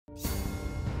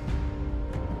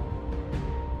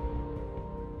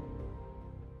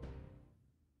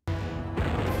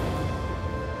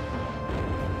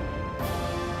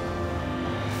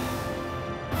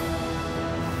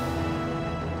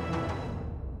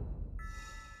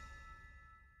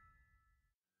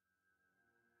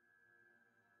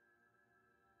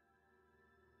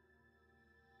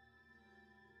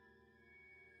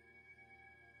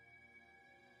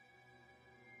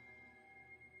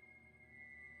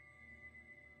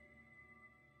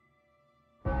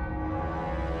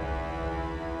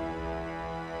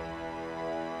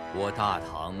我大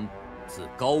唐自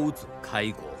高祖开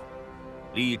国，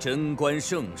立贞观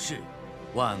盛世，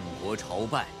万国朝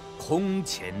拜，空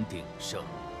前鼎盛。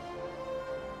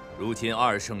如今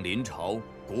二圣临朝，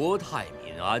国泰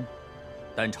民安，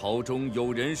但朝中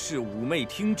有人视妩媚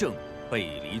听政，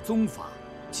背离宗法，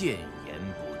谏言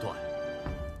不断。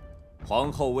皇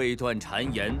后为断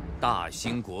谗言，大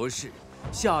兴国事，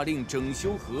下令整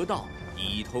修河道，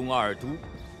以通二都。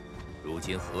如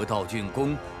今河道竣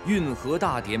工，运河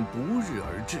大典不日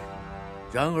而至。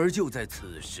然而就在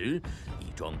此时，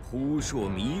一桩扑朔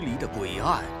迷离的诡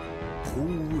案突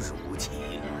如其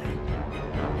来。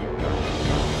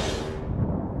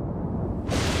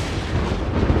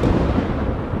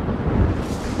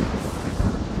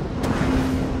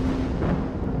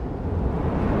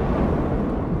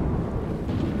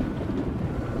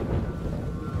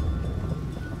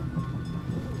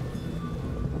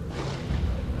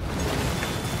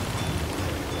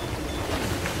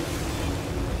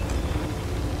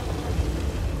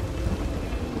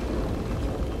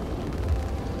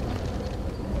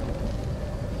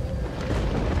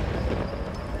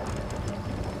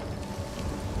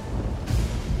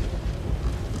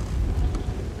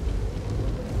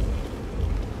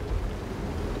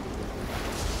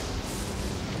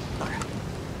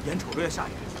眼瞅着要下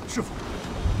雨，是否？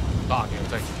大典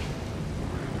在即，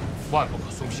万不可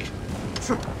松懈。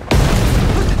是。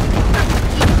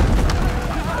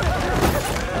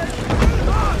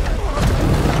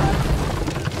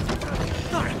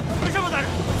大人，为什么？大人，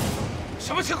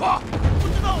什么情况？不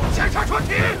知道。检查船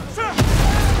体。是。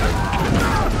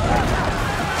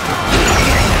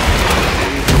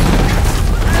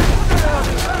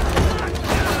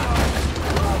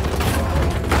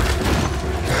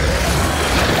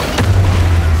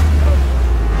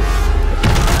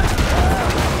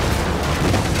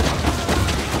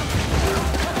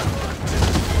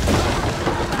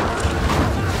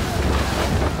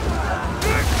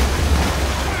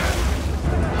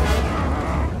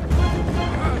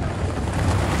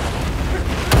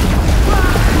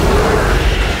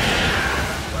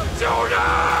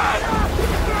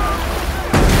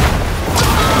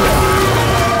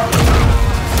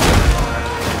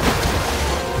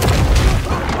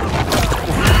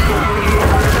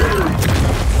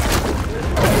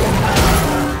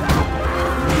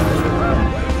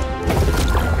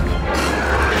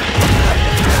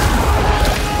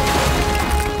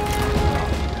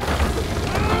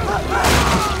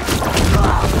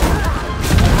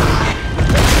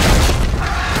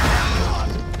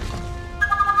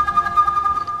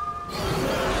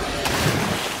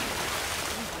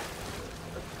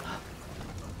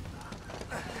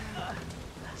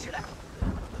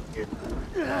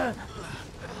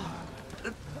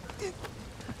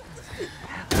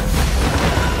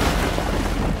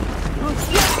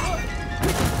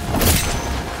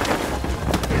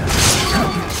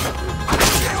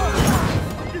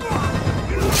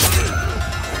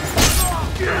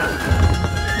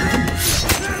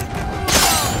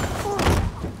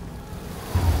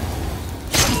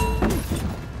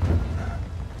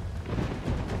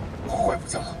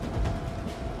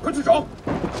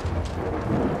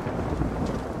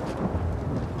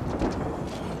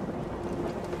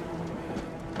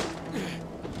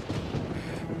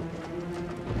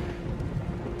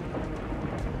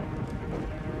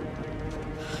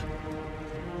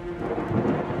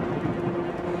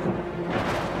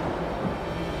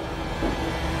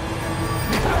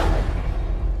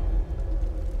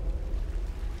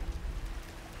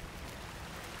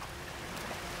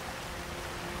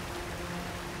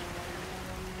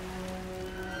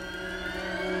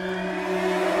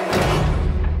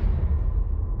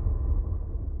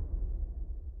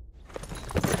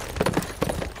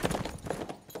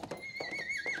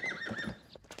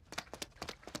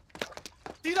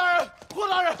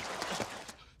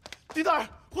狄大人，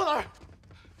霍大人，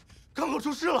刚刚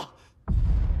出事了！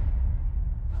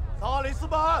大理寺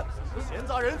办案，闲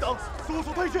杂人等速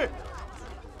速退去。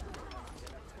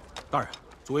大人，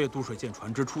昨夜督水舰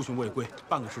船只出巡未归，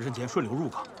半个时辰前顺流入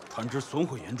港，船只损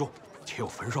毁严重，且有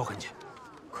焚烧痕迹，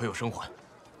可有生还？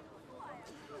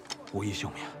无一幸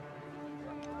免。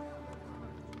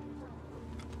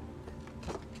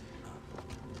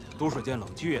督水监冷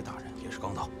霁月大人也是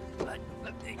刚到。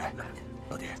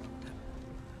老弟，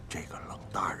这个冷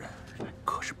大人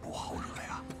可是不好惹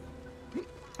呀。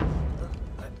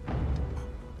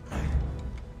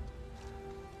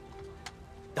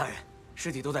大人，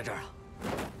尸体都在这儿啊。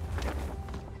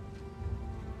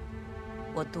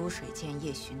我督水监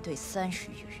夜巡队30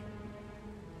余人，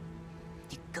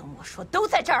你跟我说都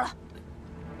在这儿了。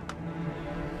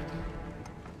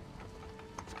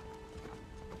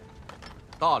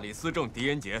大理寺正狄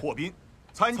仁杰霍宾，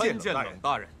参见冷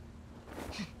大人。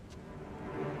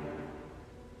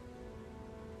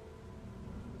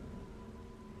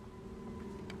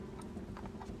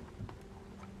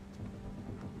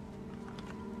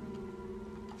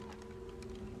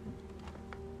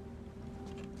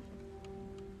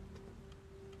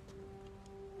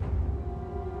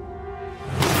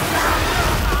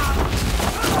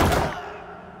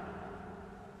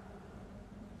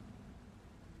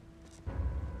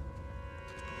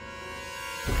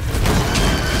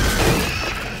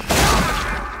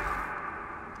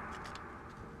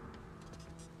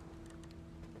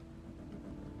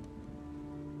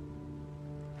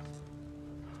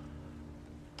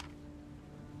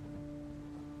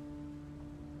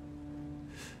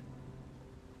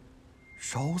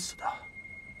烧死的，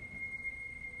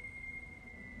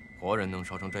活人能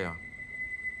烧成这样？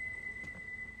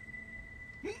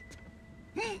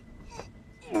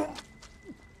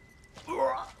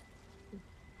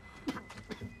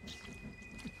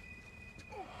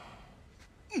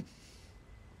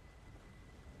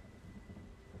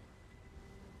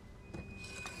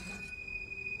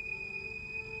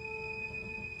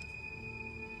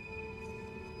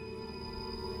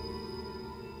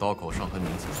刀口伤痕明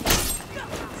显，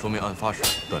说明案发时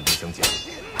短兵相接，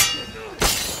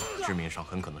致命伤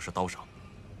很可能是刀伤。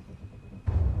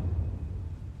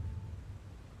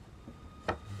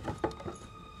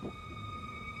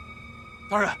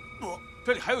大人，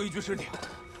这里还有一具尸体。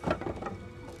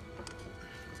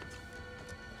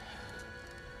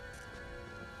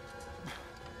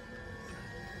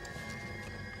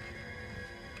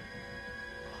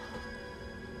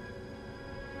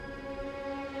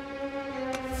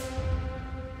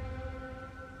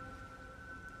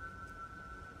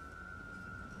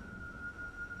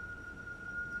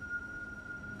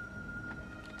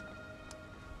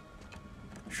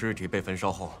尸体被焚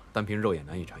烧后，单凭肉眼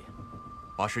难以查验。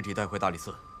把尸体带回大理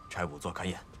寺，差5做勘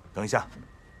验。等一下，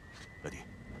老弟，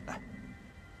来，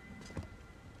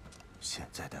现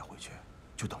在带回去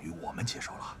就等于我们接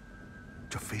手了，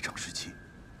这非常时期，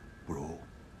不如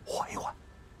缓一缓。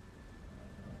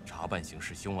查办刑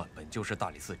事凶案本就是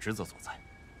大理寺职责所在，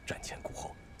瞻前顾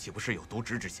后，岂不是有渎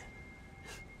职之嫌？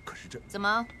可是这怎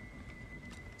么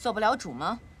做不了主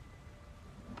吗？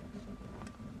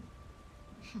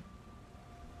哼！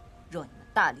若你们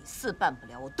大理寺办不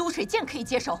了，我都水监可以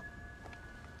接手。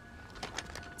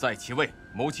在其位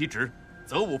谋其职，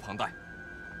责无旁贷。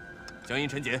江阴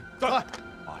陈杰在，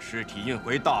把尸体运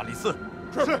回大理寺。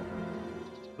是。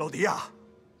老狄呀，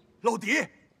老狄，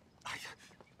哎呀，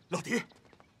老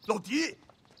狄，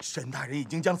沈大人已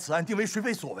经将此案定为水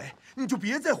匪所为，你就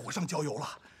别再火上浇油了。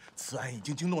此案已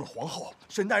经惊动了皇后，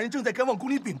沈大人正在赶往宫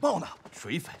里禀报呢。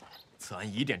水匪，此案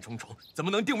疑点重重，怎么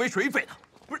能定为水匪呢？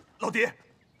不是，老狄，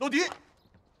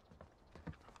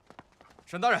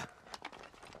沈大人，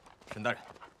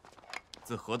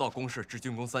自河道公事至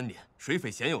竣工3年，水匪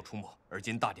鲜有出没，而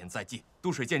今大典在即，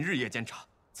督水监日夜监察，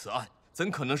此案怎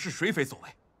可能是水匪所为？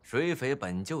水匪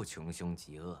本就穷凶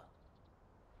极恶，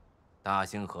大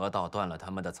兴河道断了他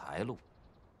们的财路，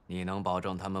你能保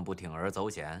证他们不铤而走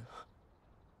险？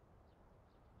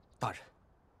大人，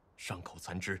伤口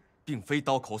残肢并非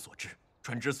刀口所致，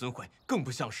船只损毁更不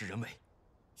像是人为。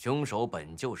凶手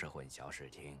本就是混淆视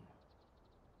听。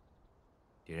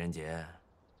狄仁杰，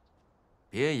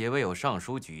别以为有上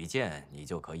书举荐，你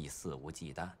就可以肆无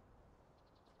忌惮。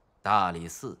大理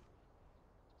寺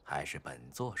还是本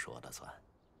座说了算。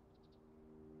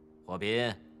霍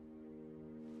斌，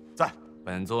在。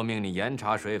本座命你严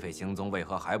查水匪行踪，为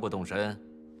何还不动身？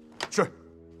是。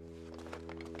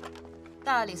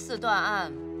大理寺断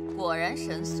案果然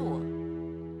神速。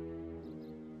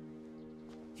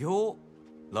哟，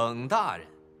冷大人，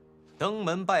登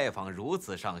门拜访如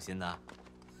此上心呐！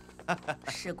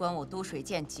事关我都水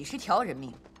监几10条人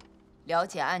命，了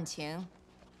解案情，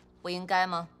不应该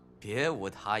吗？别无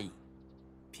他意，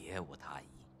别无他意。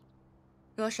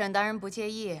若沈大人不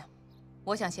介意，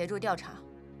我想协助调查。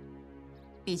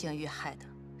毕竟遇害的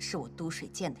是我都水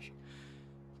监的人。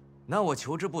那我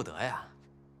求之不得呀。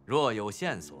若有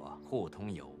线索，互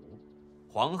通有无。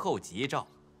皇后急召，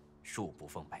恕不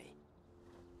奉陪。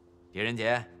狄仁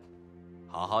杰，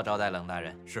好好招待冷大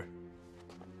人。是。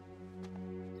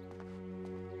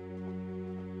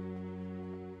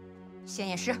先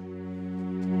验尸。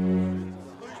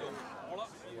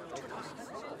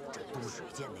这都水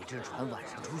监那只船晚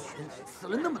上出巡，死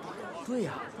了那么多人。对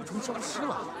呀，那船消失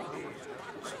了。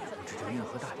不知这运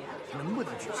河大典能不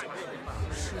能举行？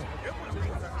是啊，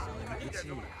不济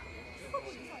呀。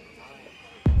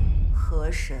河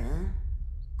神，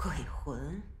鬼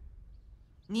魂，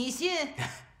你信？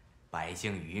百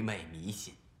姓愚昧迷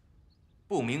信，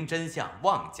不明真相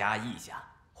妄加议下，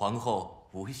皇后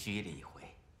无需理会。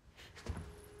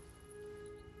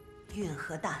运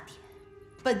河大典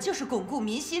本就是巩固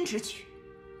民心之举，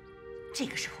这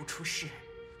个时候出事，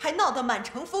还闹得满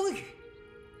城风雨，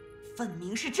分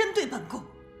明是针对本宫。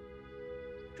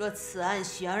若此案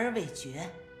悬而未决，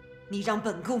你让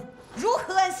本宫如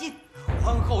何安心？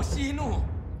皇后息怒。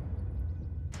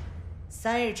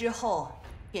3日之后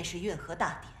便是运河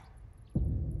大典，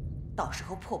到时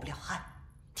候破不了案，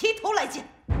提头来见。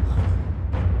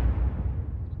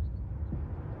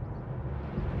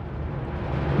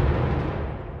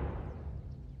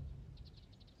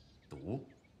毒，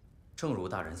正如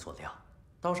大人所料，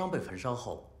刀伤被焚烧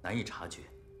后难以察觉，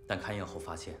但勘验后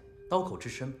发现刀口之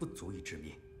深不足以致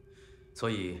灭，所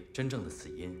以真正的死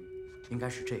因应该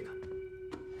是这个。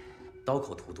刀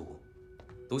口涂毒，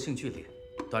毒性剧烈，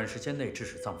短时间内致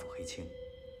使脏腑黑青，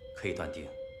可以断定，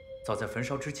早在焚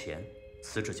烧之前，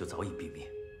死者就早已毙灭。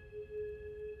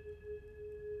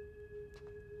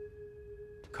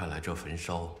看来这焚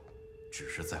烧只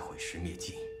是在毁尸灭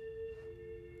迹。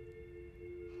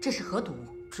这是何毒？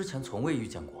之前从未遇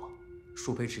见过，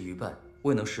数胚质愚笨，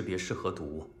未能识别是何毒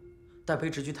物，待卑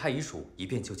职居太医署一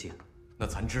辨究竟。那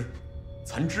残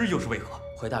肢又是为何？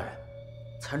回大人，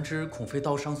残肢恐非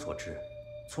刀伤所致，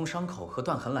从伤口和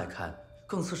断痕来看，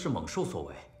更似是猛兽所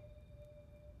为。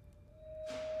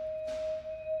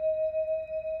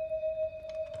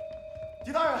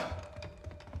狄大人，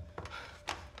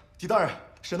狄大人，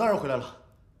沈大人回来了，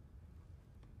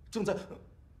正在。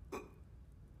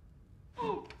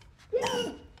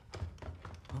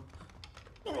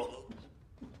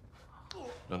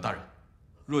冷大人，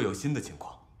若有新的情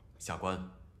况，下官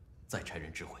再差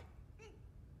人知会。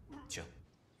请。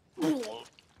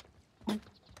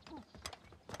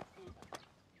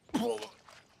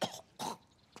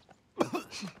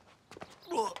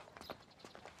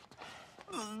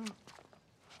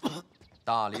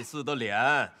大理寺的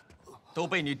脸都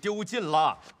被你丢尽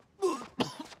了。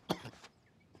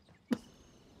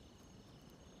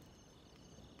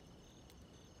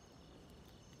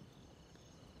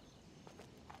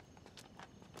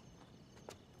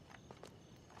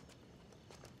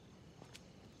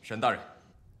沈大人，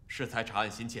适才查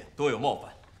案心切，多有冒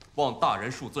犯，望大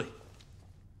人恕罪。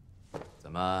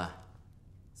怎么，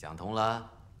想通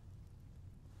了？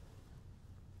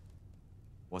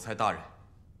我猜大人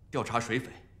调查水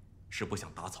匪是不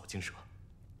想打草惊蛇。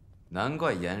难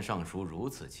怪严尚书如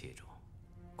此器重，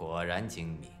果然精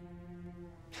明。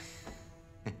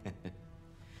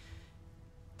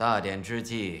大典之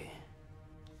际，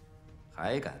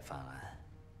还敢犯案，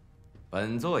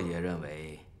本座也认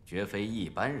为绝非一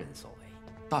般人所为。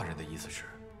大人的意思是，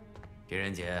狄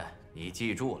仁杰，你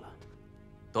记住了，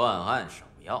断案首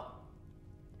要，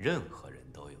任何人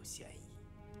都有嫌疑。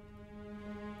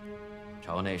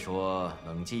朝内说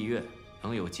冷霁月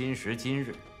能有今时今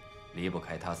日，离不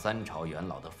开他3朝元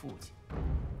老的父亲，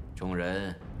众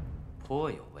人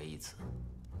颇有微词。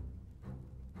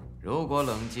如果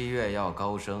冷霁月要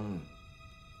高升，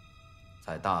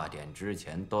在大典之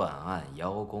前断案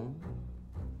邀功，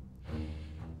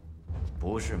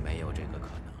不是没有这个可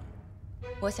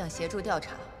能。我想协助调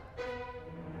查。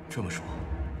这么说，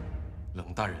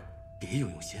冷大人别有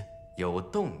用心，有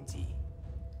动机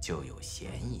就有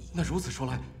嫌疑。那如此说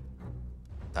来，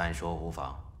但说无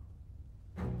妨。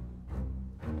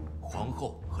皇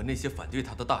后和那些反对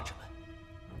她的大臣们，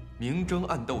明争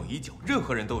暗斗已久，任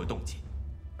何人都有动机。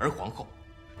而皇后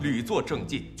屡作政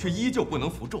绩，却依旧不能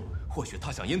服众。或许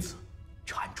她想因此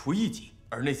铲除异己，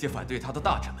而那些反对她的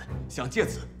大臣们想借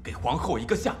此给皇后一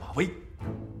个下马威。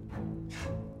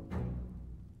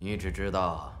你只知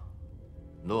道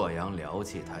洛阳僚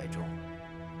气太重，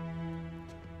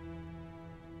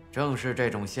正是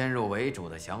这种先入为主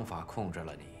的想法控制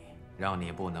了你，让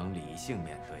你不能理性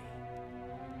面对。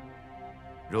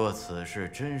若此事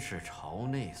真是朝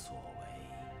内所为，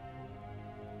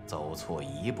走错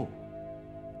一步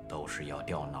都是要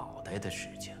掉脑袋的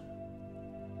事情。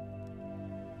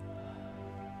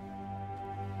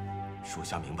属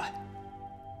下明白。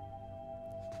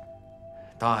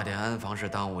大典安防是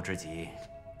当务之急，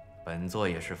本座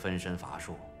也是分身乏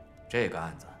术，这个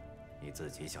案子你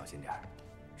自己小心点儿。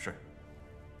是。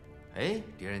哎，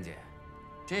狄仁杰，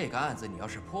这个案子你要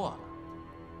是破了，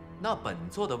那本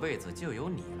座的位子就由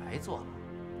你来做了。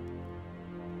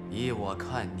依我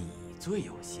看，你最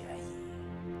有嫌疑。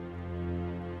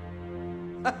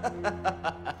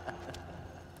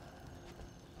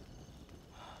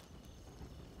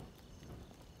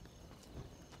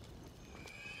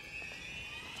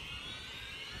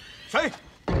谁？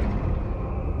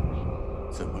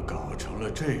怎么搞成了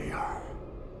这样？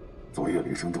昨夜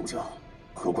雷声骤降，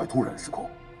何怪突然失控？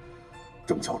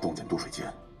正巧撞见督水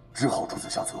监，只好出此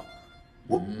下策。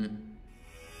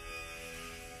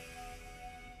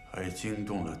还惊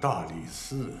动了大理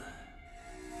寺，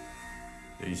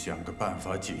得想个办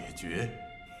法解决。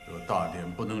若大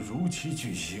典不能如期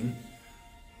举行，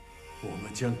我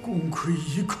们将功亏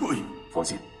一篑。放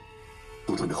心，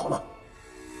都准备好了。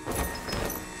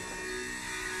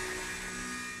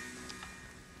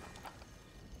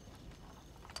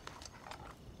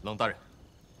冷大人，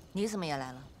你怎么也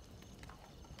来了？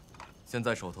现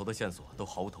在手头的线索都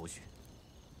毫无头绪，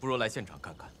不如来现场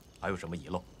看看还有什么遗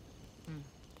漏。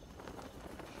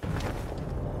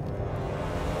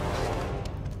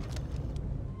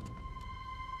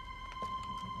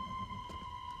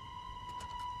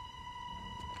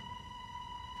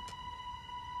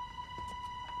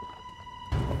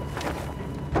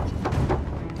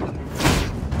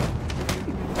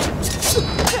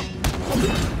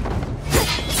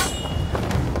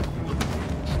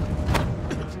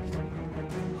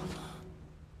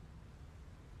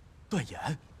断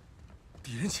言，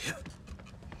狄仁杰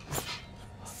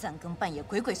三更半夜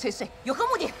鬼鬼祟祟，有何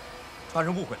目的？大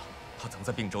人误会了，他曾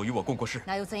在并州与我共过事。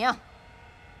那又怎样？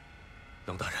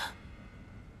冷大人，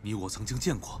你我曾经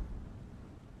见过。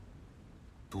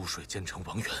督水监丞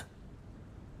王源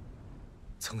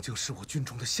曾经是我军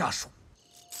中的下属。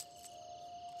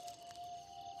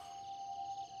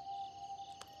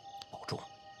保重。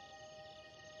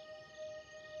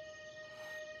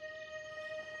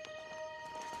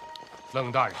冷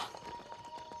大人，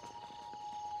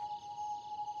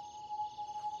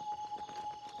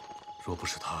若不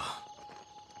是他，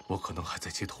我可能还在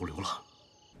街头流浪。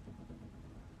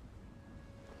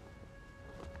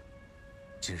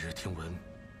今日听闻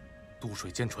督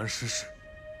水监船失事，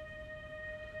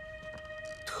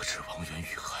得知王源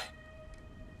遇害，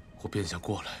我便想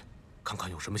过来看看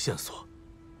有什么线索。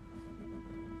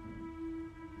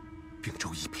并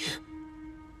州一别，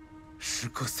时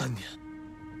隔3年。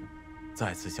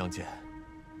再次相见，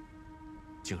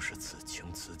竟是此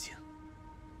情此景。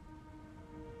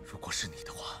如果是你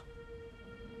的话，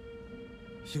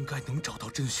应该能找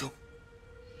到真凶。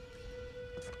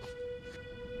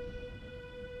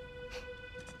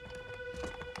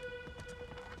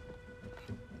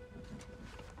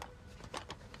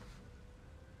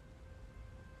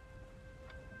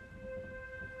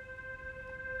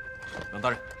冷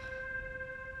大人，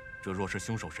这若是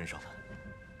凶手身上的，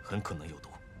很可能有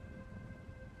毒。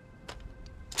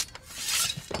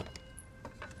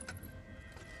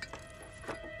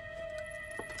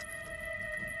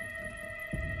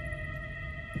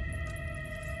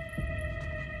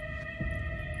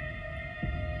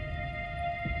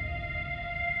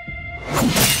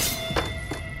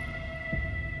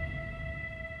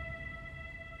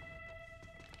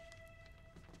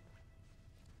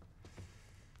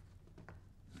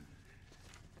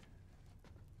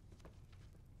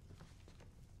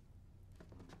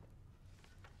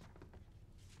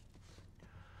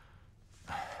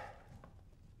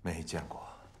没见过。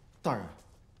大人，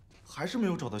还是没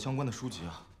有找到相关的书籍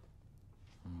啊。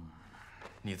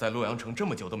你在洛阳城这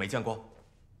么久都没见过？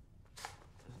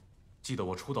记得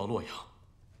我初到洛阳，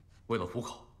为了糊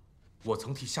口，我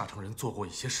曾替下城人做过一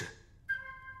些事，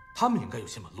他们应该有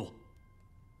些门路。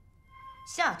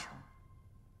下城。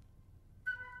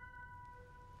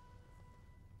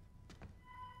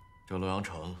这洛阳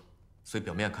城虽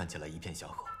表面看起来一片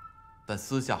祥和，但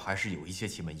私下还是有一些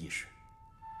奇门异事。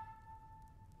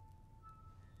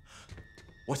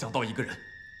我想到一个人，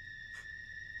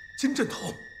金振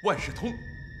头、万事通。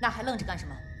那还愣着干什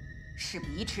么？事不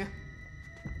宜迟。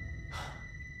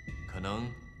可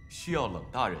能需要冷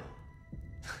大人。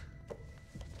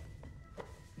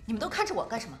你们都看着我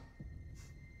干什么？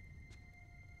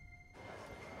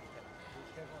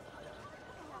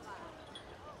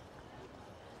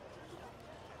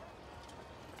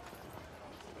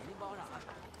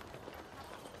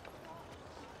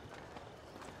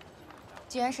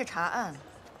既然是查案，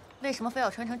为什么非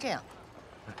要穿成这样？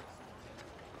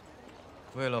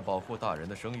为了保护大人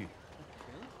的声誉。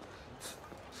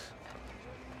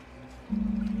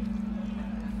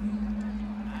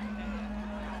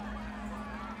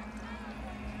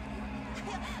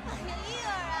玉儿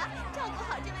啊，照顾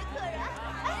好这位客人。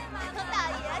哎，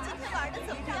大爷今天玩的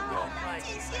怎么样啊？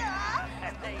尽兴啊！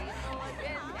以后我天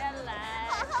天来，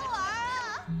好好玩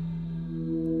啊！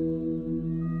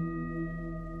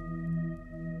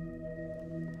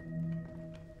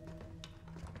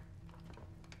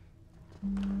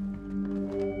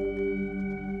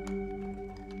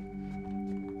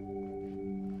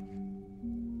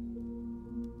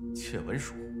窃闻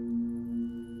书。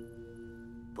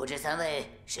不知三位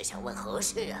是想问何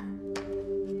事啊？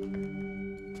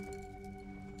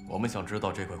我们想知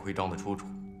道这块徽章的出处。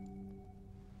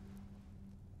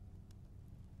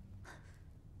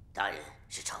大人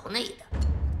是朝内的。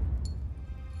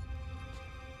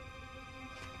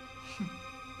哼，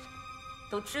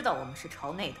都知道我们是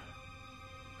朝内的了，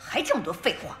还这么多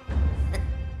废话。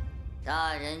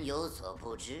大人有所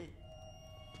不知，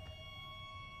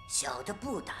小的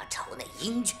不打朝内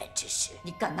鹰犬之势。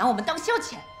你敢拿我们当消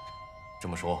遣？这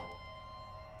么说，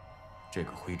这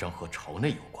个徽章和朝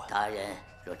内有关。大人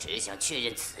若只想确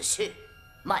认此事，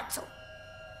慢走，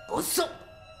不送。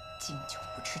敬酒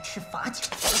不吃吃罚酒，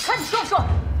我看你说不说？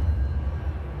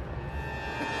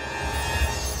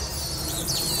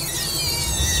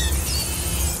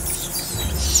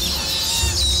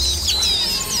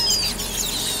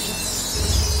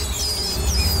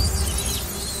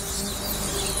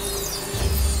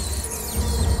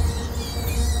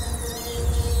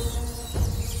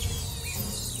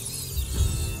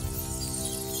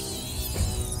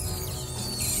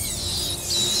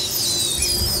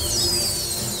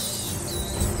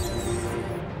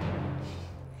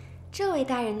这位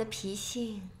大人的脾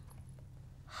性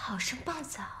好生暴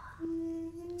躁啊！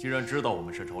既然知道我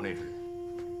们是朝内之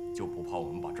人，就不怕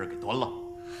我们把这儿给端了？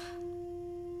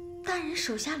大人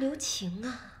手下留情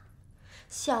啊，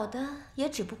小的也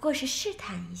只不过是试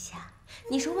探一下。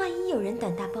你说万一有人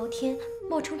胆大包天，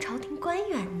冒充朝廷官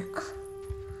员呢？啊！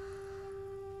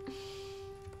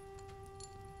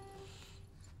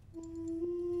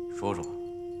说说吧。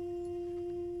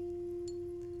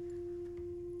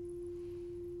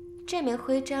这枚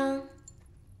徽章，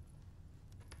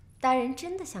大人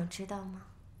真的想知道吗？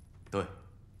对。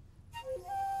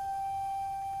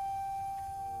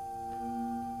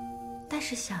但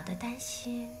是小的担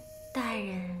心大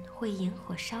人会引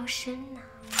火烧身呢。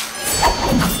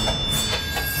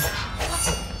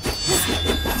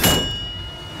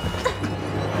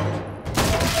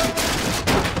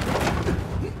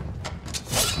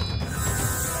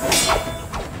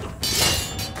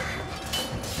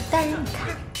大人，你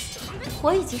看。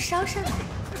火已经烧上来了。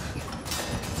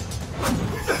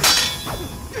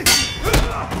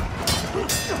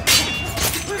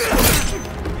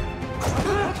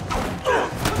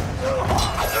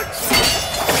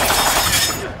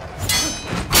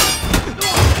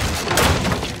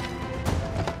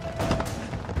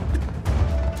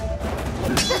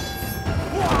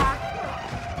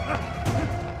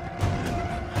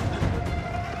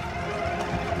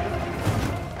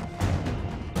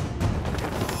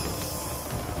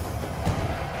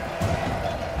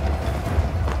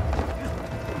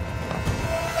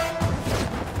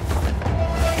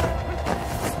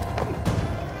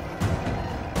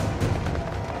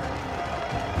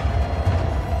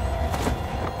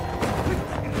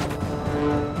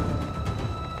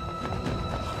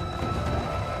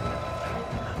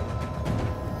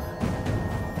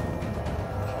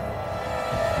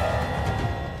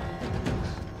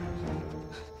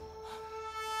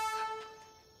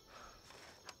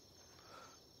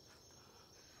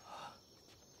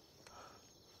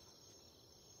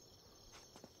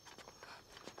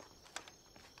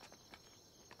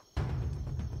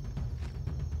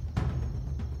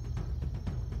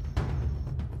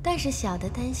但是小的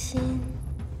担心，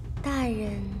大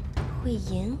人会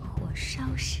引火烧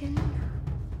身呢。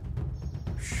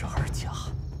12甲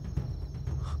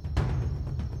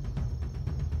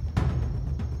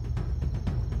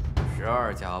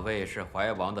，12甲卫是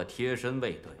怀王的贴身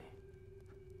卫队。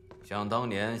想当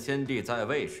年先帝在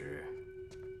位时，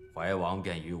怀王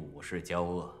便与武士交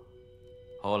恶，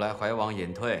后来怀王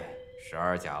隐退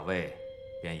，12甲卫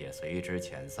便也随之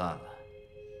遣散了。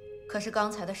可是刚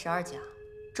才的12甲。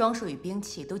装束与兵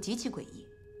器都极其诡异，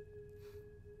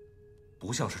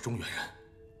不像是中原人。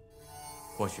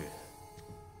或许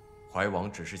怀王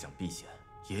只是想避嫌，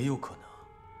也有可能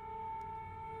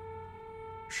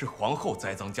是皇后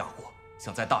栽赃嫁祸，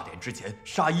想在大典之前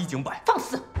杀一儆百。放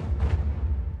肆！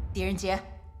狄仁杰，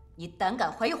你胆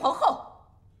敢怀疑皇后？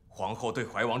皇后对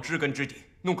怀王知根知底，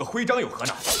弄个徽章有何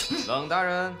难？冷大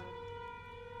人，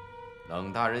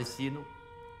冷大人息怒。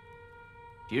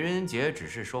狄仁杰只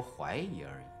是说怀疑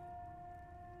而已。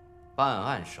办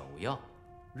案首要，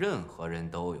任何人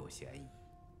都有嫌疑。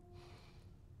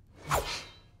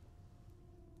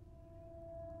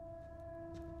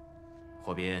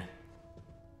霍宾，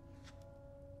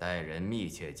带人密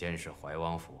切监视怀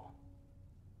王府。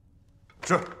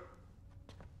是。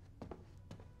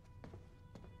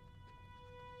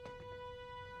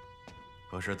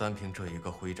可是单凭这一个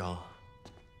徽章，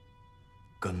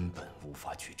根本无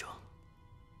法取证。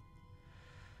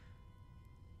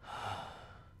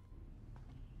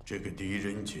这个狄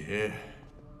仁杰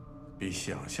比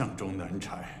想象中难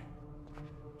缠，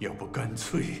要不干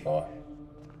脆……不，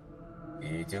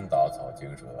已经打草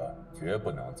惊蛇，绝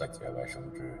不能再节外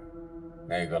生枝。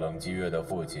那个冷霁月的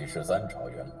父亲是3朝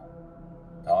元老，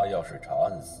他要是查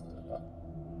案死了，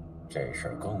这事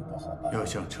儿更不好办。要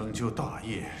想成就大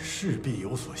业，势必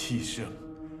有所牺牲。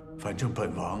反正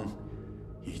本王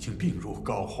已经病入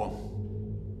膏肓，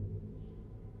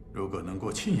如果能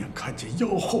够亲眼看见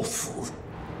妖后死，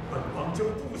本王就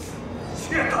不惜一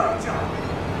切代价。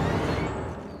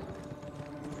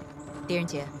狄仁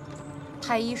杰，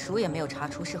太医署也没有查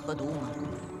出是何毒物吗？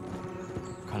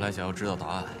看来想要知道答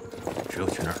案，只有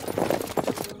去那儿。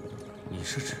你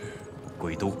是指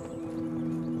鬼都？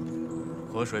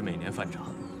河水每年泛涨，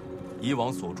以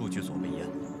往所筑居所被淹，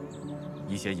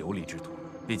一些游历之徒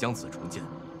便将此重建，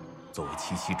作为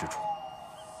栖息之处。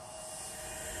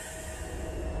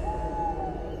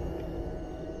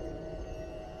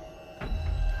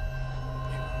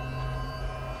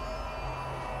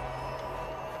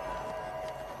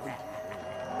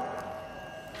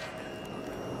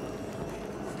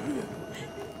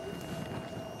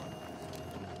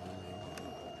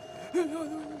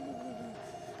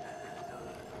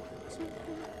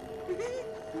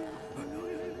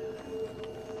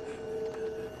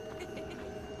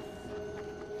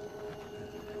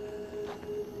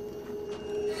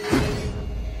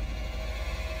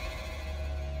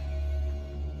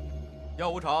药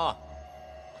无常，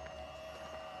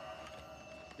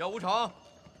药无常，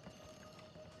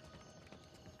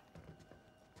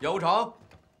药无常，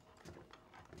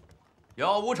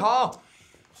药无常，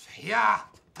谁呀？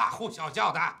大呼小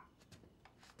叫的。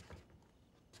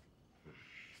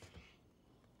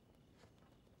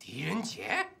狄仁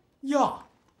杰，药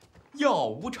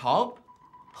无常，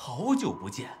好久不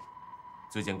见，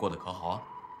最近过得可好啊？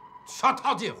少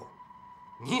套近乎，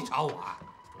你找我啊？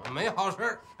没好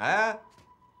事。哎，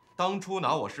当初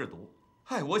拿我试毒，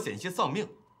害我险些丧命，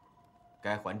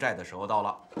该还债的时候到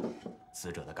了。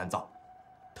死者的肝脏，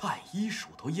太医署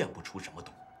都验不出什么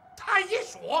毒。太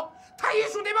医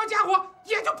署那帮家伙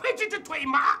也就配这只腿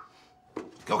麻。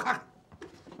给我看看。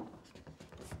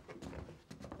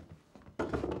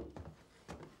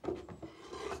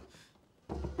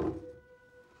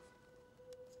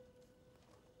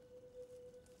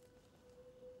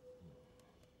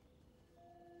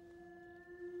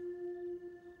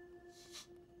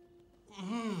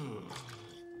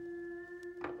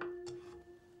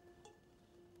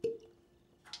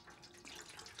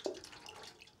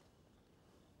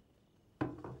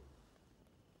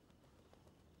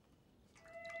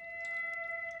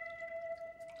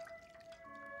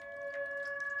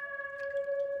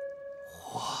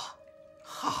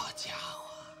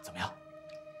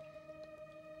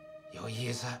有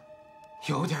意思，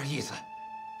有点意思，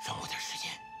让我点时间。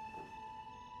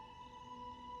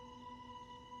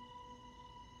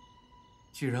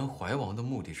既然怀王的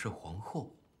目的是皇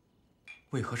后，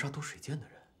为何杀毒水监的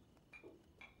人？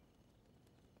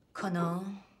可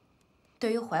能，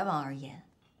对于怀王而言，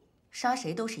杀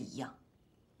谁都是一样，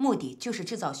目的就是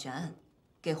制造悬案，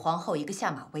给皇后一个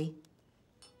下马威。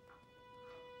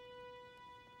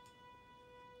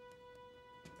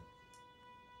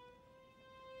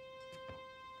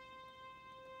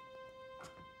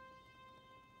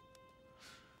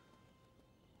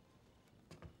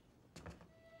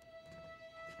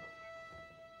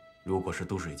如果是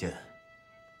督水监，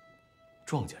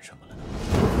撞见什么了呢？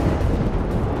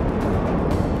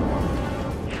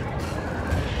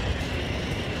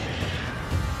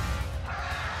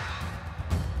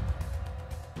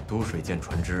督水监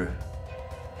船只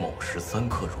某时3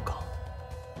刻入港，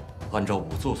按照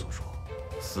仵作所说，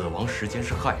死亡时间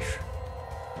是亥时。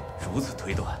如此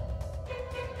推断，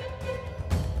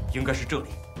应该是这里。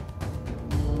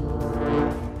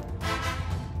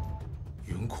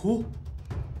云窟。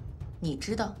你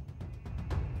知道？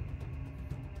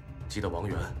记得王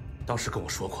源当时跟我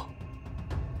说过，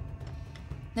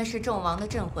那是纣王的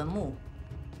镇魂墓，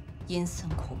阴森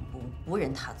恐怖，无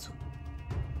人踏足。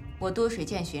我督水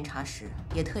监巡查时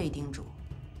也特意叮嘱，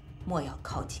莫要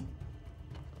靠近。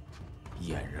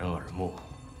掩人耳目，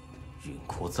云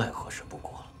窟再合适不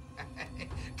过了。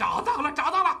找到了，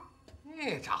找到了，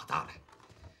你找到了。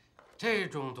这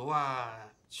种毒啊，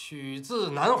取自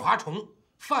南华虫，《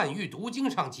范玉毒经》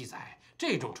上记载，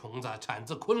这种虫子产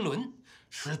自昆仑，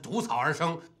吃毒草而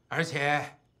生，而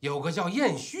且有个叫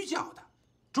燕须教的，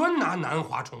专拿南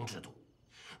华虫制毒，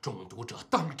中毒者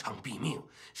当场毙命，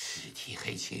尸体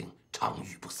黑青，长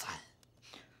浴不散。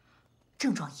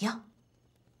症状一样。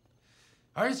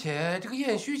而且这个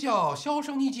燕须教销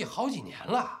声匿迹好几年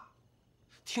了，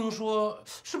听说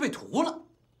是被屠了，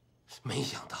没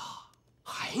想到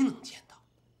还能见到。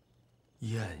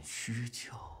燕须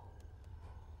教，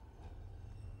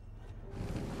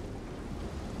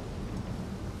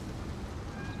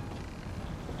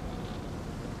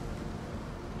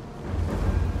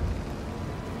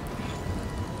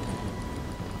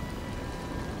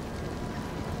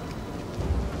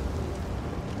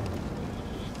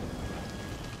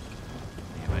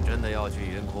要去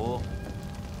云窟？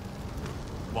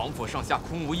王府上下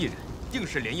空无一人，定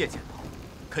是连夜潜逃，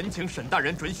恳请沈大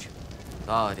人准许。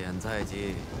大典在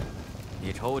即，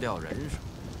你抽调人手，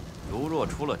如若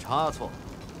出了差错，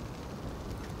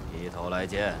低头来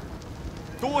见。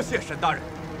多谢沈大人。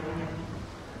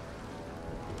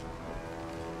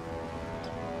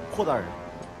霍大人，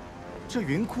这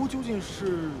云窟究竟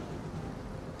是？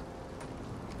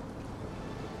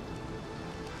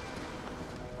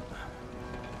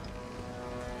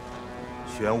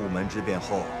玄武门之变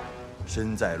后，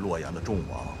身在洛阳的众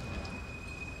王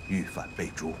遇反被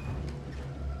诛，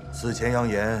死前扬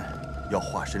言要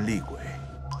化身厉鬼，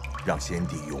让先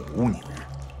帝永无宁日。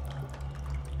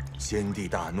先帝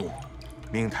大怒，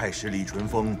命太师李淳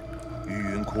风于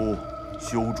云窟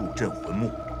修筑镇魂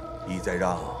墓，意在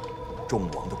让众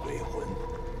王的鬼魂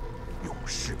永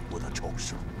世不得抽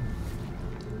生。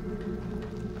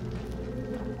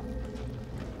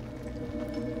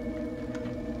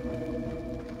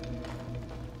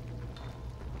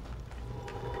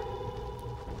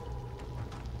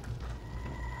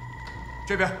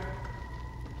这边。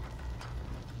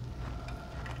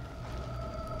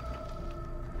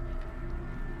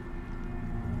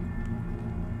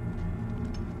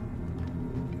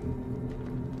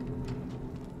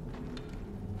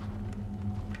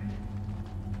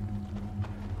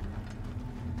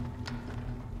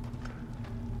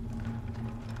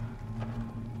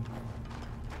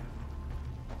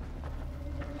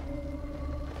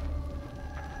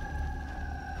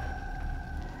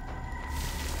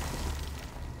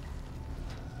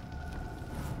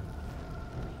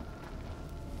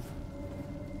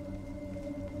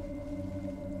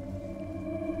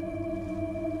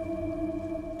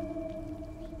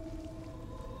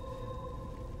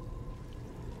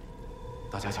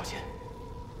大家小心，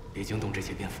别惊动这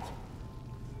些蝙蝠。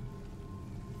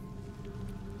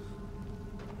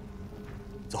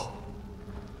走。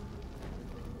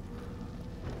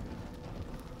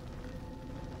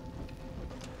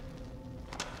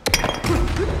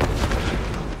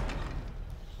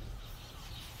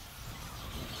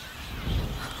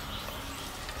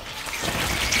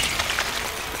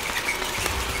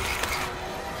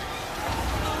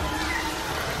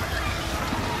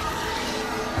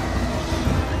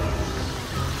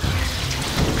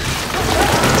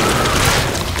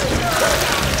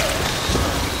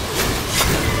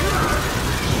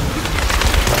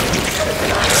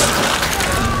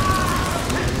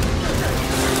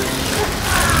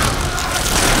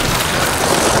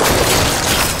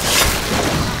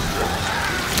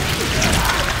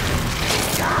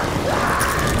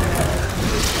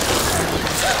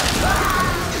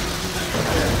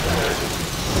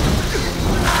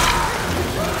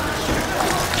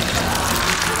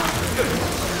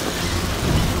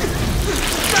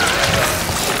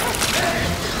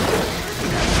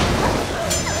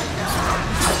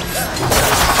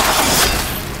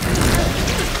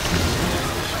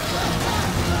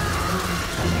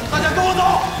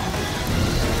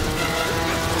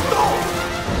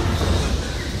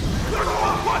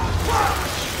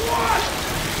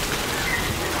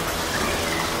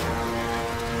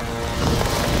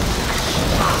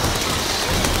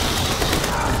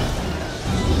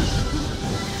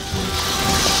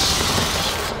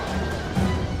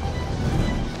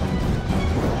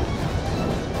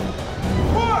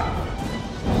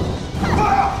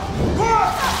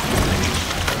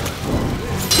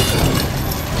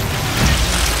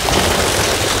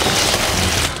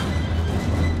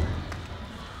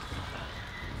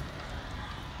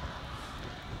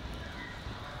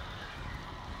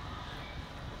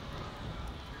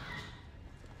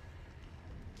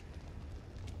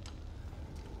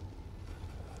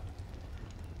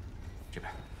这边。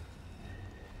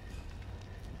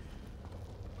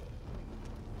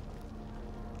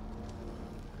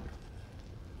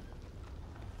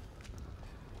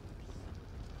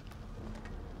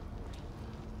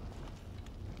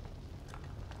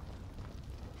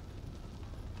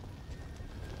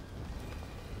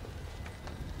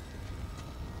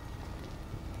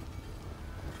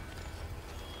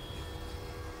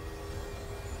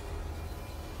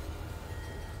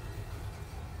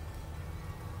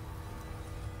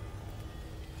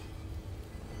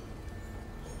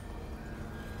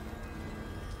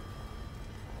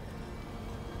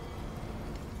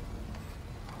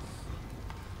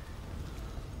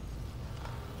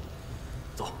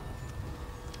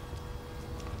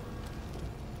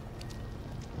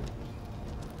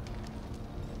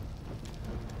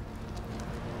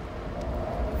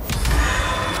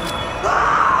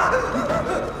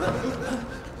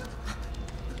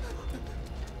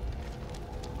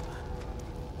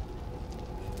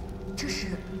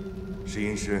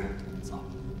师，早。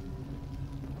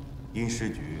阴尸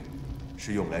局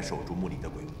是用来守住墓里的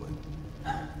鬼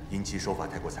魂，因其手法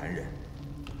太过残忍，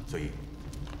所以，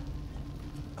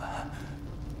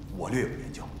我略有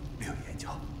研究，略有研究。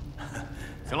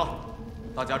行了，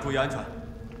大家注意安全。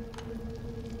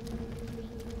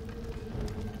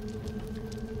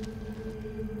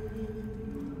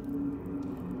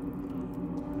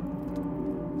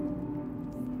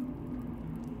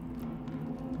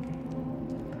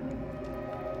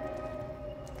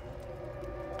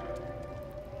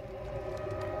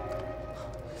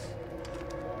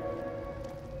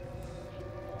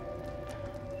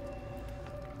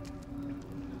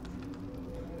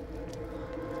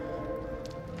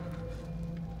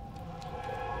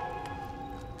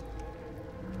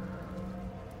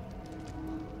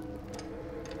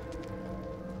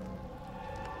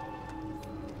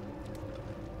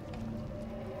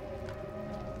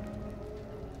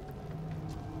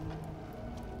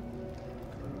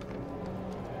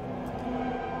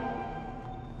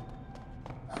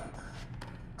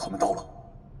他们到了，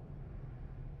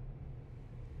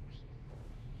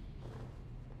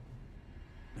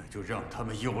那就让他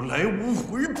们有来无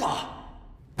回吧。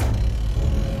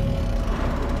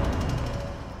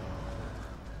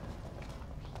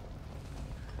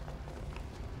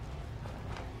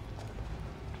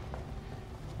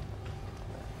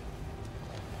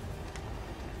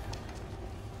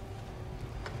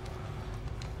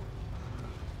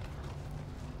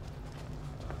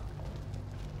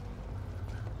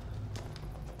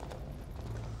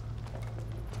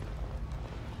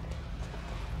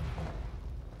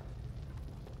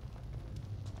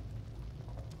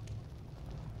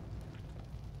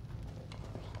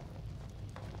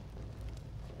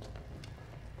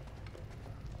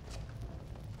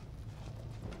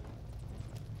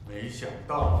没想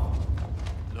到，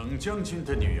冷将军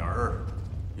的女儿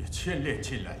也牵连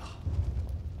进来了。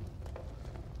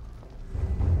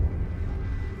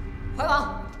怀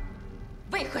王，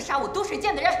为何杀我督水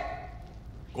监的人？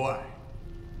怪，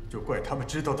就怪他们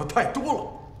知道的太多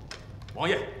了。王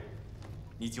爷，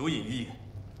你酒饮欲饮，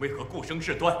为何顾生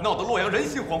事端，闹得洛阳人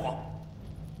心惶惶？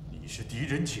你是狄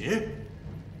仁杰？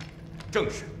正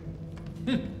是。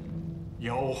哼，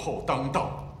妖后当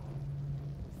道。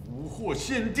蛊惑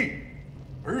先帝，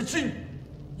而今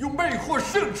又魅惑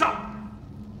圣上，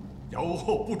妖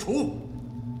后不除，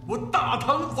我大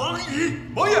唐亡矣！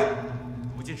王爷，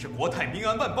如今是国泰民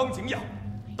安，万邦景仰，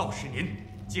倒是您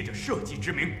借着社稷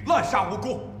之名滥杀无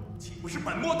辜，岂不是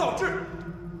本末倒置？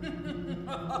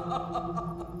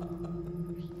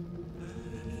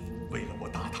为了我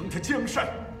大唐的江山，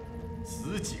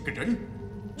死几个人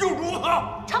又如何？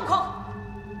猖狂！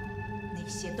那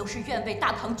些都是愿为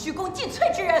大唐鞠躬尽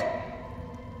瘁之人，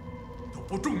都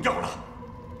不重要了，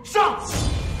上！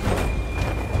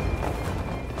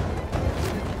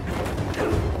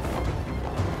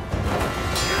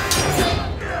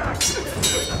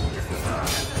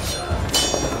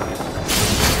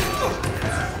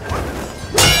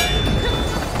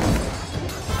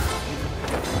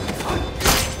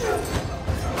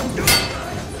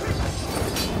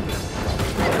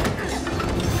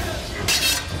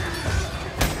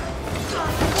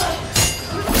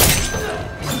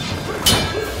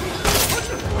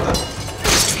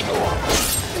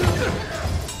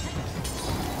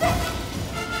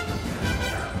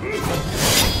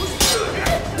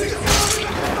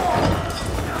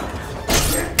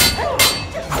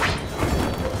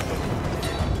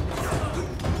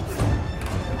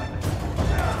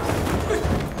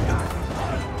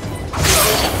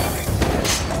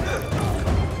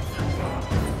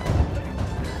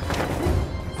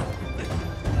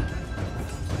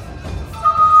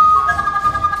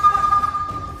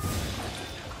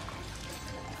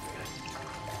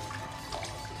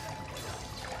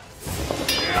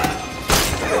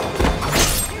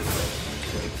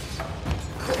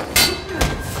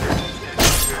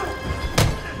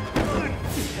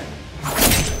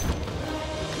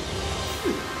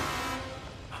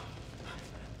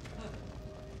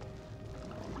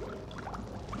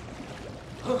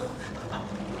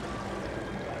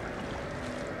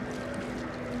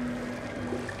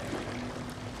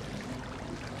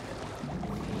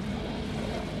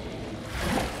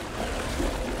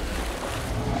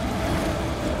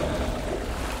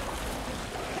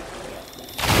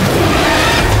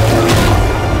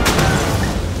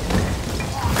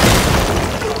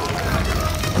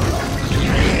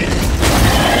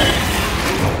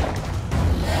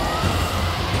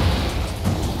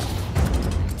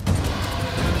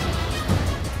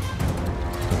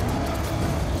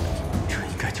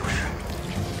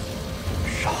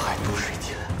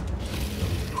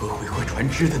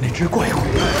吃的那只怪物。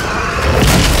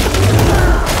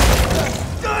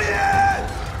大爷！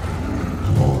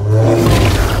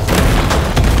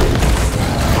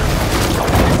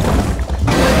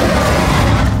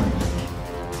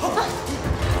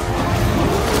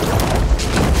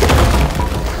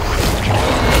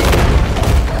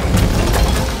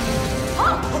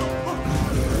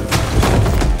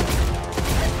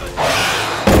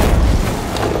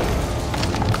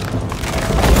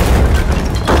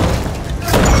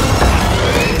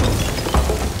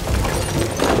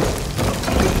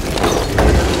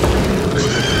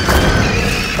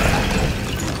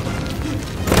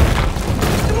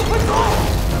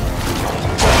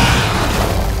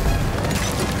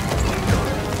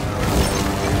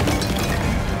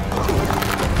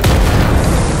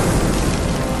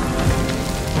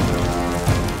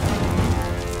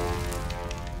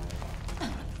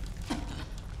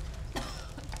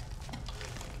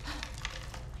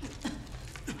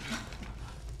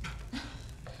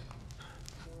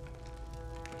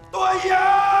段爷！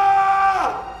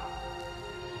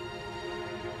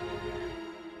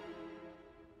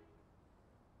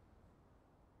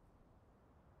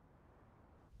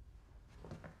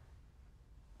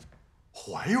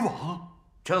怀王，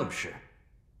正是。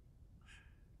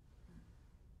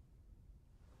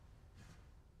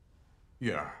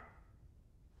月儿，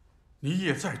你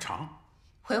也在场。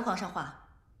回皇上话，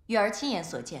月儿亲眼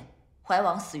所见，怀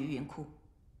王死于云窟。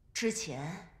之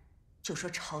前就说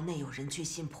朝内有人居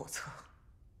心叵测，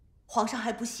皇上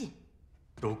还不信。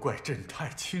都怪朕太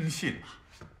轻信了。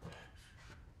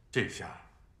这下，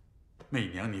媚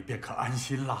娘你便可安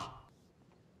心啦。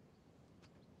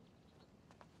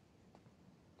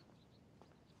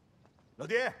老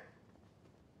爹，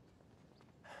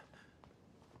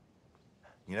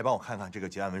你来帮我看看这个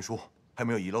结案文书，还有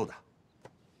没有遗漏的？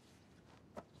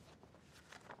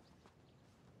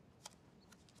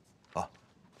啊，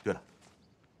对了，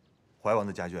怀王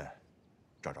的家眷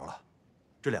找着了。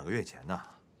这2个月前呢，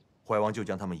怀王就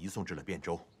将他们移送至了汴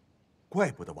州，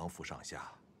怪不得王府上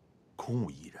下空无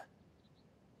一人。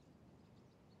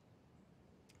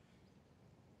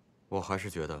我还是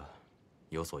觉得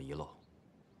有所遗漏。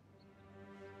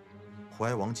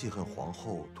怀王记恨皇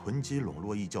后囤积笼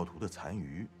络异教徒的残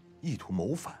余，意图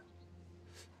谋反。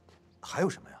还有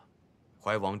什么呀？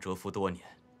怀王蛰伏多年，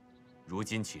如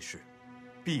今起事，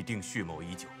必定蓄谋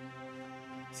已久。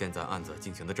现在案子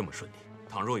进行得这么顺利，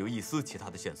倘若有一丝其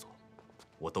他的线索，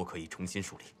我都可以重新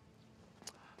梳理。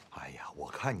哎呀，我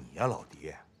看你呀，老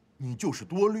狄，你就是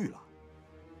多虑了。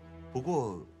不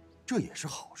过这也是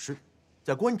好事，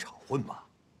在官场混嘛，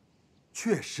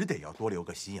确实得要多留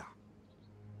个心眼儿。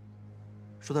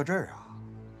说到这儿啊，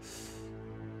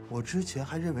我之前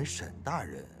还认为沈大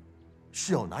人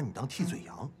是要拿你当替罪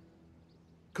羊，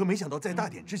可没想到在大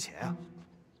典之前啊，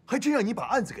还真让你把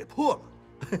案子给破了。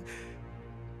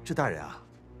这大人啊，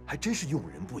还真是用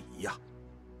人不疑呀。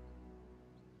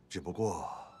只不过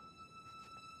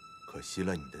可惜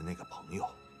了你的那个朋友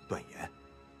段言，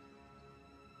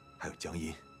还有江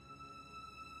阴。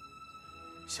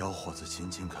小伙子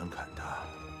勤勤恳恳的，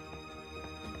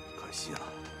可惜了。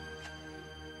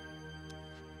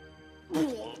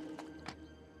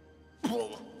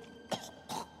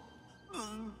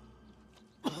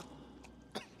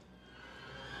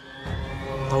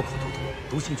刀口突突，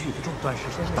毒性剧不重，短时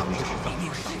间当时比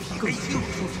你更是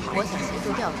我想协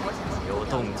助调查。有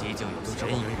动机就有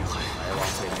嫌疑，怀王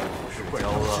对这武士骄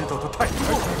恶，知道的太多。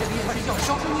这个夜睡觉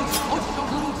销声匿迹好几招，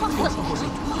放肆！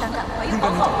胆敢怀疑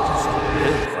皇后！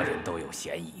任何人都有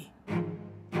嫌疑。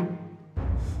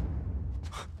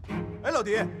哎，老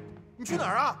狄，你去哪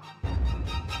儿啊？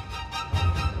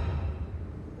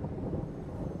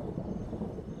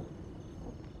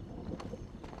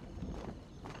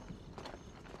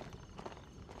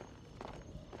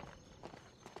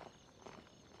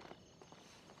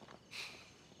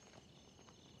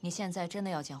你现在真的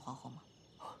要见皇后吗？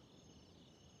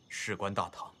事关大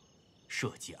唐，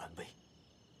社稷安危。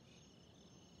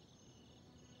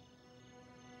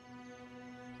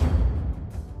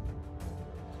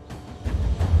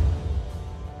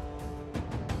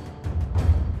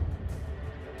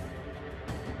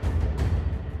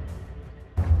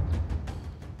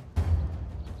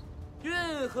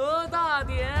运河大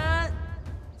典，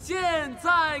现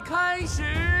在开始。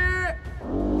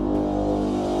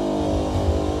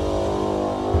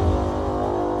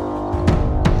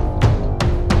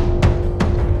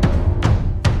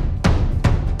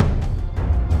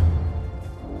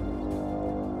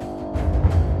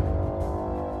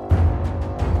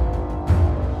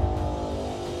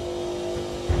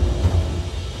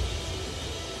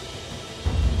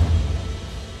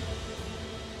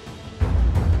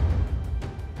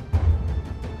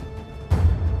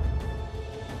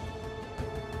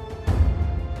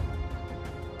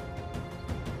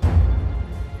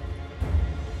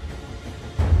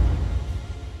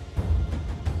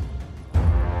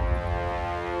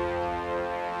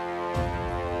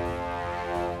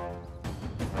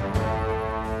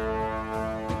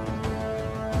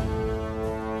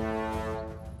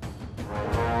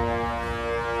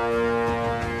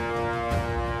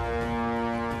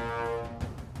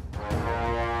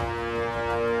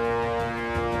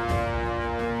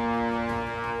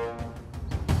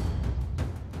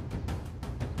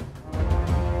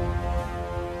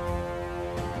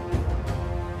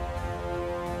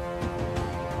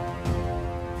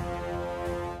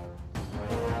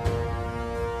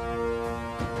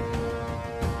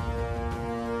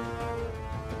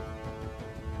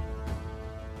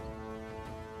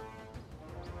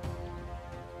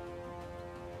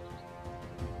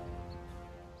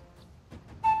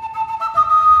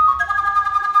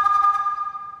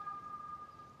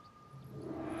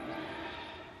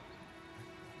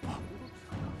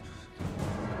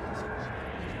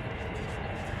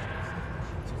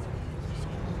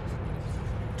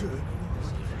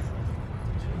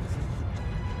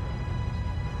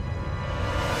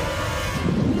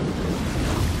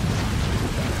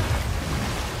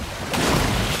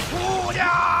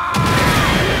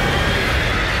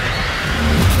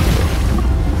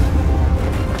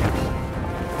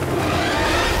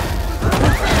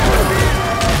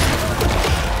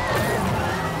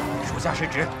是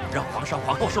指让皇上、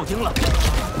皇后受惊了。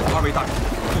二位大人，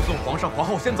护送皇上、皇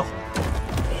后先走。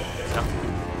行。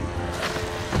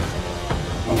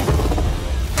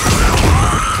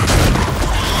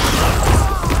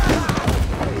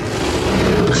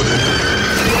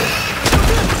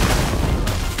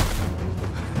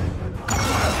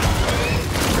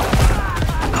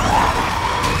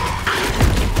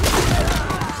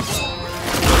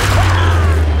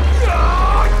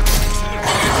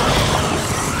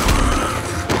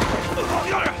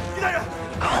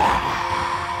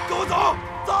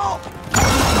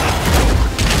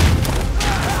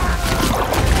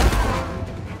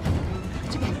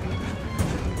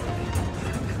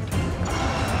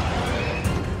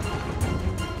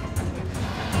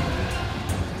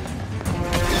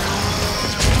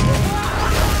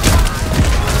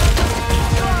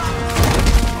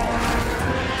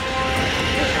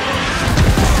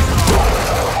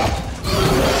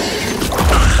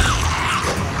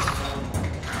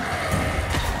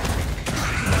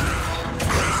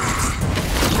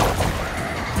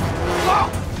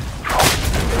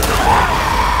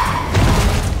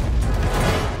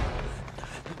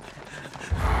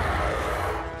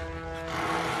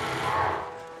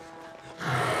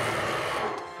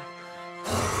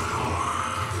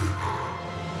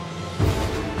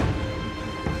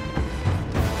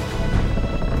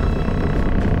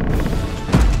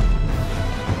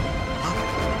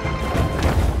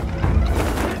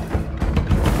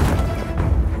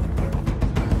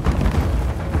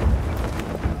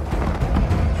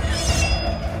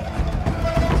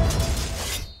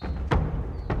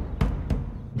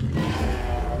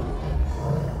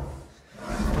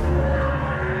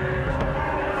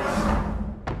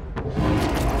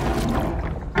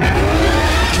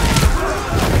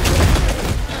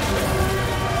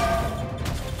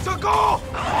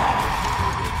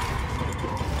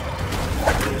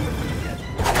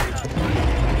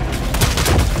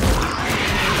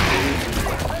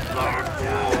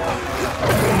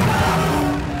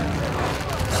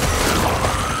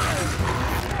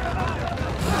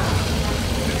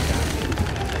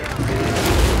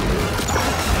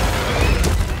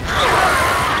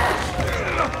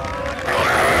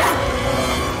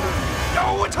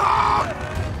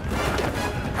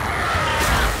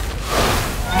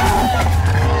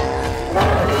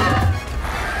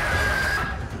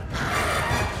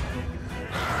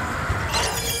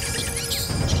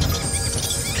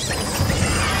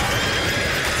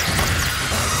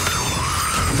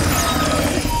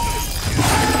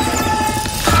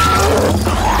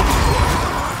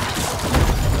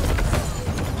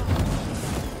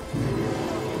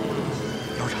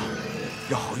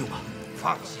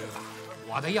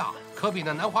可比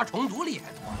那南华虫毒厉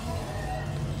害多了，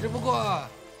只不过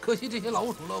可惜这些老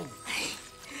鼠喽。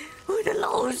我的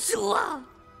老鼠啊！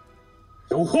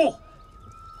有后，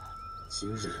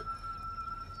今日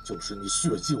就是你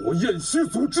血祭我燕虚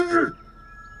族之日。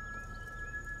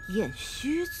燕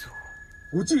虚族，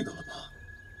不记得了吧？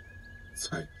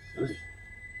在你眼里，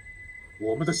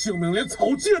我们的性命连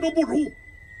草芥都不如。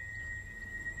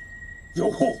有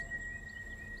后，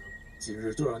今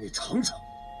日就让你尝尝。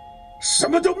什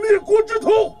么叫灭国之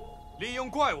痛？利用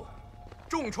怪物，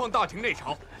重创大庭内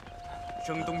朝，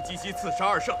声东击西，刺杀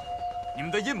二圣，你们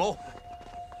的阴谋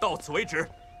到此为止。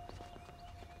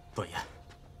段言，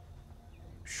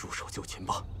束手就擒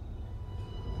吧。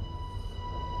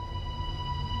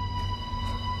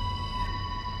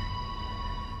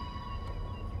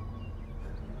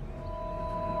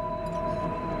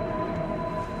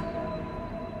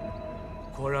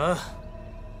果然，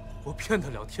我骗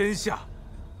得了天下。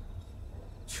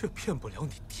却骗不了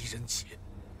你狄仁杰。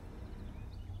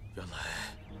原来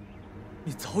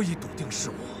你早已笃定是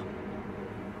我。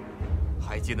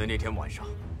还记得那天晚上，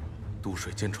渡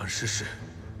水舰船失事，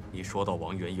你说到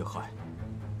王源遇害，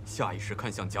下意识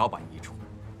看向甲板一处，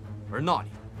而那里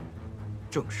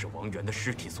正是王源的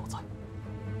尸体所在。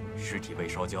尸体未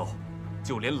烧焦，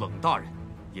就连冷大人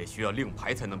也需要令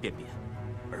牌才能辨别，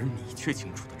而你却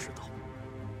清楚地知道，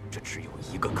这只有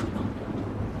一个可能：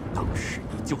当时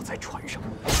你就在船上。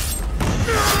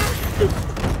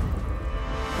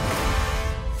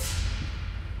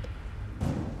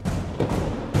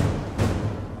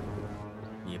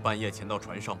你半夜潜到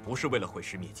船上，不是为了毁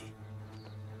尸灭迹，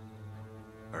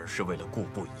而是为了固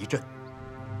步一阵。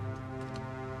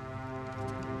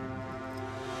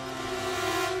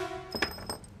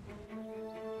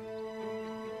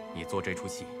你做这出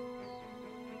戏，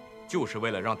就是为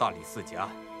了让大理寺结案，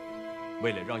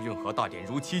为了让运河大典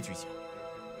如期举行。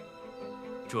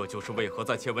这就是为何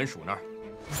在切文署那儿，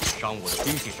商务的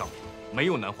经济上没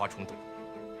有南华冲突。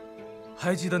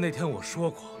还记得那天我说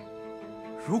过，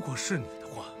如果是你的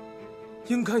话，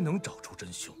应该能找出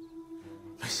真凶。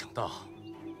没想到，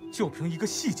就凭一个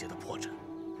细节的破绽。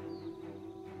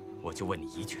我就问你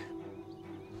一句：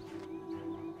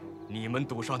你们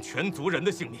赌上全族人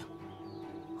的性命，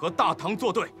和大唐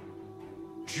作对，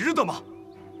值得吗？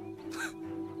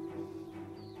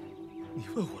你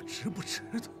问我值不值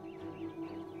得？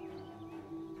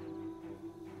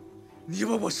你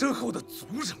问我身后的族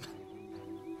人们，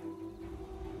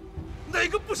哪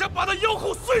个不想把那妖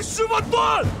后碎尸万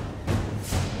段？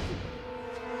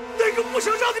哪个不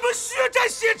想让你们血债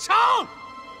血偿？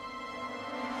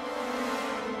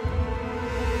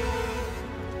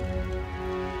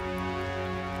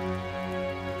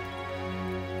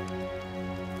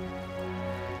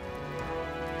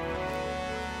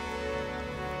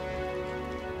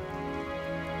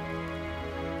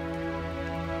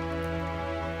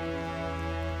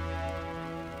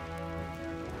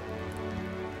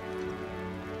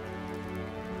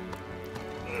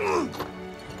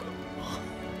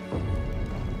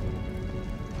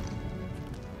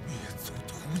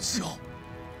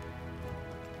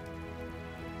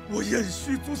我燕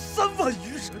虚族3万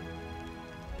余人，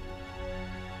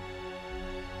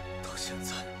到现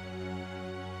在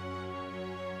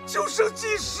就剩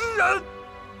几十人，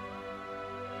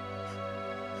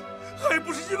还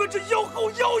不是因为这妖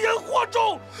后妖言惑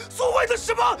众，所谓的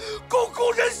什么巩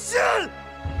固人心？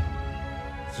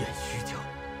燕虚教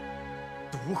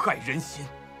毒害人心，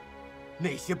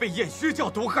那些被燕虚教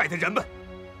毒害的人们，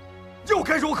又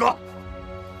该如何？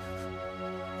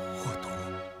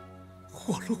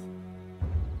祸路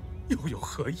又有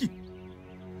何意？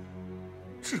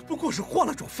只不过是换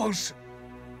了种方式，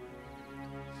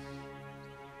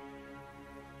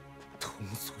同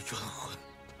族冤魂，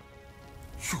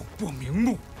永不瞑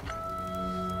目，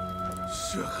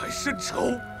血海深仇，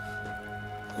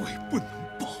悔不能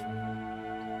报。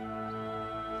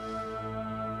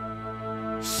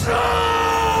杀！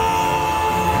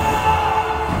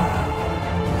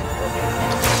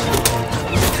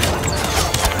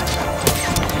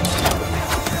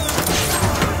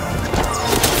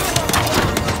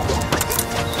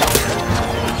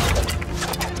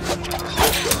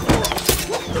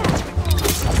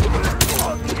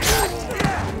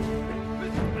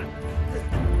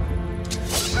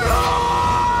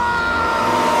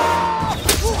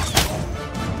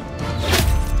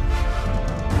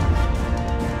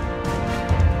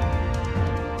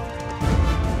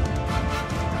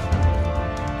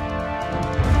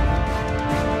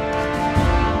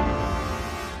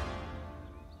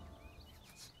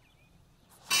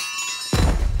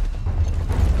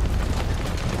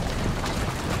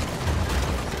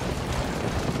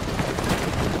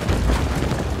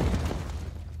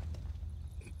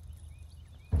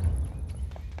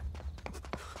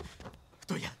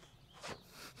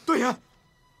对呀，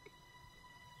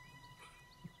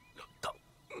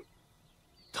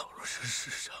倘若是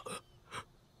世上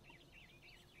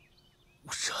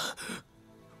无善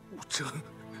无争，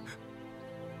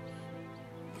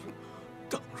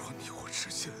倘若你我之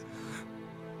间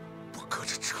不隔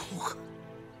着仇恨，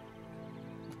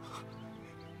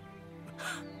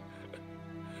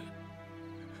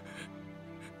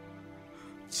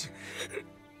今日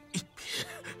一别，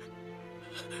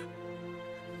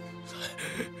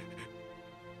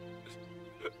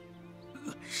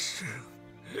来世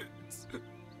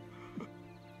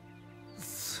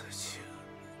此情。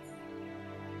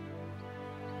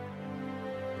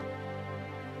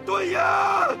对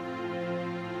呀！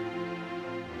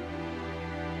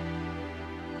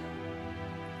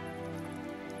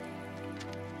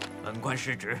本官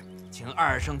失职，请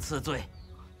二圣赐罪。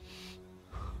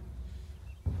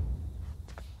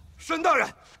沈大人，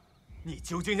你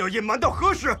究竟要隐瞒到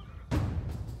何时？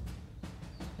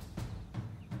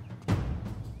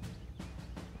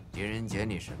狄仁杰，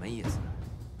你什么意思？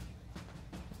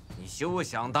你休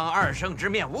想当二圣之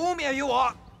面污蔑于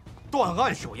我！断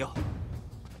案首要，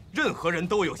任何人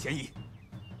都有嫌疑。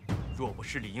若不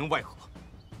是里应外合，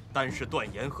单是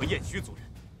段延和晏虚族人，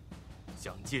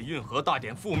想借运河大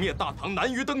典覆灭大唐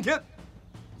难于登天。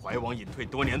怀王隐退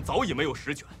多年，早已没有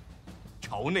实权，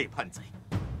朝内叛贼，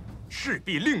势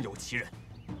必另有其人。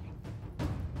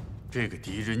这个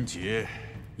狄仁杰，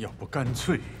要不干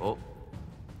脆不，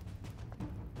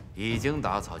已经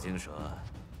打草惊蛇，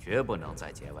绝不能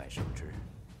再节外生枝。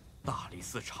大理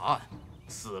寺查案，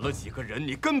死了几个人，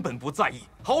你根本不在意。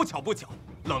好巧不巧，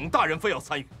冷大人非要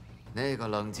参与。那个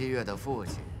冷霁月的父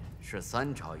亲是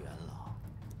3朝元老，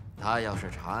他要是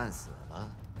查案死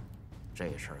了，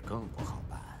这事儿更不好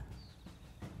办。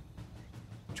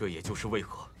这也就是为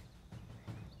何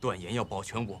段延要保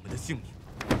全我们的性命。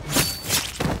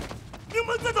你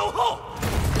们在等候，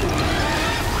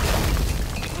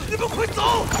你们快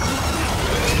走！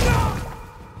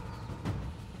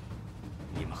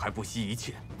你们还不惜一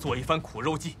切做一番苦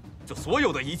肉计，这所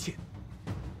有的一切，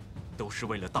都是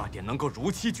为了大典能够如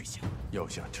期举行。要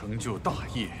想成就大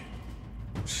业，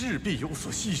势必有所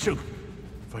牺牲。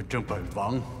反正本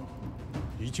王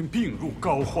已经病入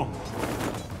膏肓。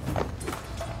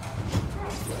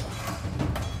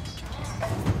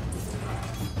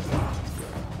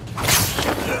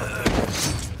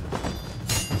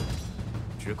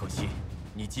只可惜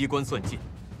你机关算尽，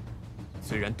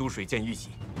虽然督水监遇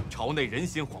袭，朝内人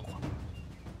心惶惶，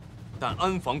但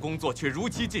安防工作却如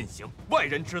期进行，外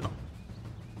人知道。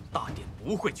大典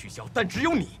不会取消，但只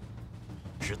有你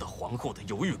知道皇后的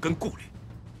犹豫跟顾虑。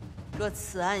若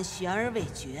此案悬而未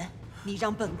决，你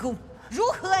让本宫如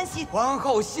何安心？皇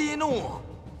后息怒。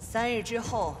3日之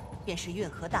后便是运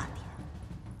河大典，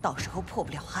到时候破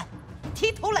不了案，提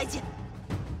头来见。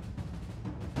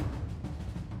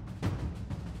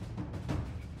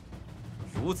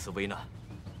如此为难，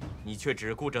你却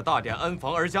只顾着大典安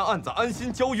防，而将案子安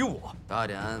心交于我。大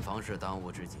典安防是当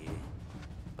务之急，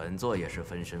本座也是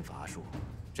分身乏术。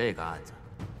这个案子，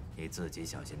你自己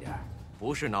小心点儿。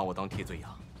不是拿我当替罪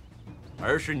羊，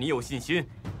而是你有信心，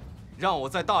让我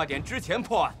在大典之前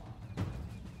破案。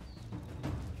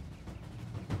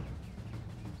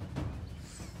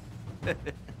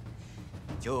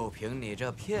就凭你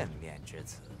这片面之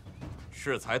词，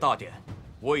适才大典，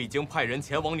我已经派人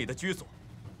前往你的居所，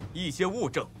一些物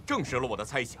证证实了我的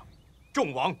猜想。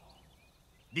众王，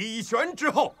礼悬之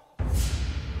后。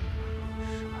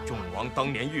众王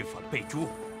当年遇反被诛，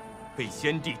被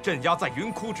先帝镇压在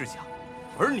云窟之下，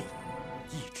而你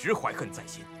一直怀恨在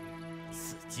心，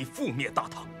伺机覆灭大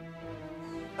唐。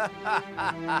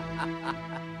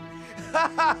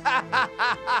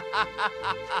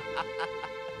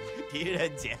狄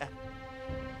仁杰，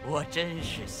我真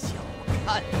是小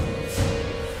看你。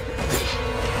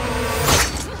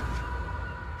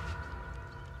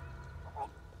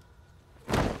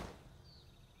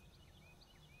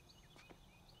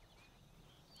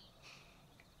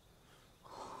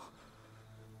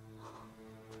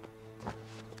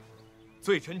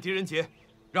罪臣狄仁杰，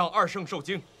让二圣受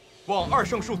惊，望二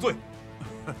圣恕罪。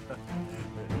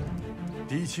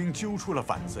狄青揪出了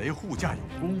反贼，护驾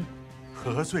有功，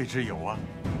何罪之有啊？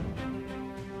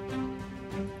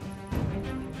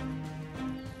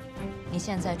你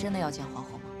现在真的要见皇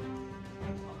后吗？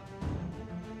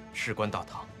事关大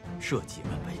唐，社稷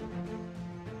安危。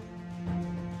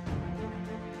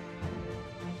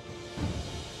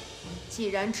既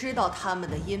然知道他们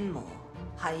的阴谋，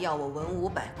还要我文武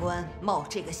百官冒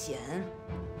这个险？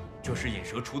这是引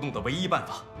蛇出洞的唯一办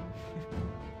法。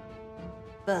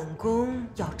本宫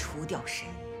要除掉谁，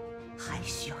还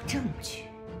需要证据。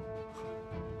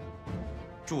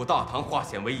助大唐化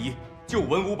险为夷，救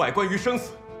文武百官于生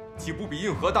死，岂不比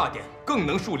运河大典更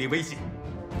能树立威信？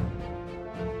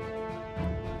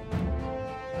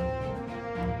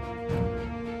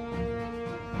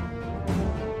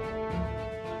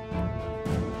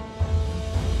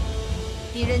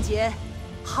狄仁杰，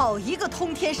好一个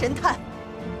通天神探！